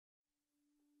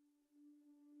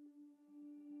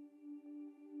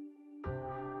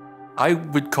I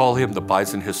would call him the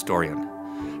Bison historian.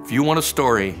 If you want a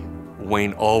story,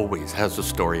 Wayne always has a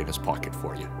story in his pocket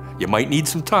for you. You might need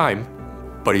some time,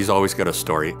 but he's always got a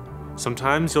story.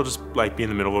 Sometimes you'll just like be in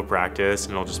the middle of a practice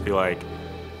and it'll just be like,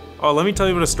 oh, let me tell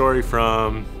you about a story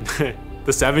from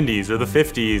the 70s or the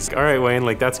 50s. All right, Wayne,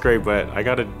 like that's great, but I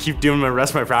gotta keep doing the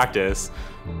rest of my practice.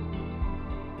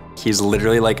 He's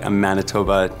literally like a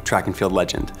Manitoba track and field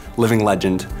legend, living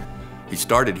legend. He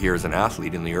started here as an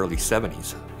athlete in the early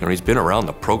 70s. He's been around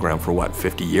the program for what,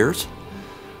 50 years?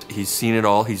 He's seen it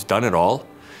all, he's done it all.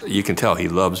 You can tell he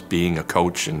loves being a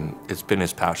coach, and it's been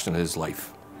his passion in his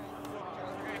life.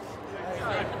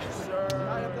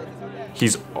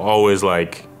 He's always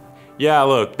like, yeah,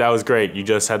 look, that was great, you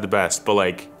just had the best, but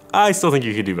like, I still think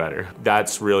you could do better.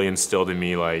 That's really instilled in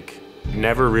me, like,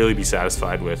 never really be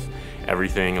satisfied with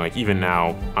everything. Like, even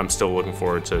now, I'm still looking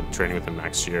forward to training with him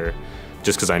next year,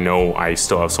 just because I know I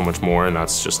still have so much more, and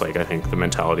that's just like, I think, the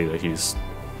mentality that he's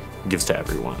gives to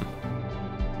everyone.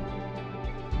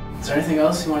 Is there anything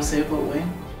else you want to say about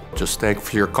Wayne? Just thank you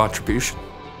for your contribution.